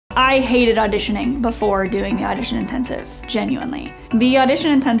I hated auditioning before doing the Audition Intensive, genuinely. The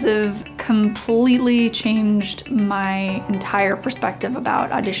Audition Intensive completely changed my entire perspective about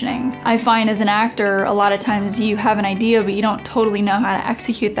auditioning. I find as an actor, a lot of times you have an idea, but you don't totally know how to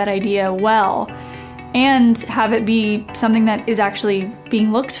execute that idea well and have it be something that is actually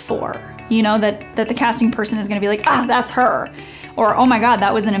being looked for. You know, that the casting person is gonna be like, ah, that's her. Or, oh my God,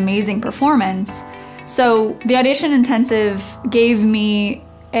 that was an amazing performance. So the Audition Intensive gave me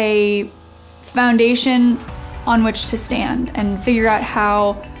a foundation on which to stand and figure out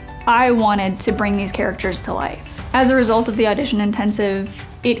how I wanted to bring these characters to life. As a result of the Audition Intensive,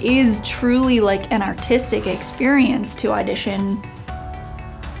 it is truly like an artistic experience to audition,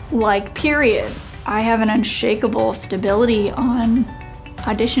 like, period. I have an unshakable stability on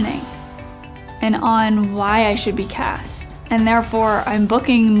auditioning and on why I should be cast. And therefore, I'm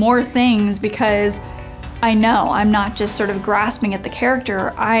booking more things because I know I'm not just sort of grasping at the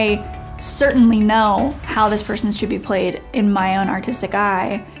character. I certainly know how this person should be played in my own artistic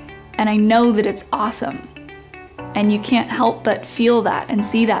eye, and I know that it's awesome. And you can't help but feel that and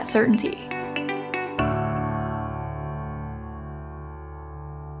see that certainty.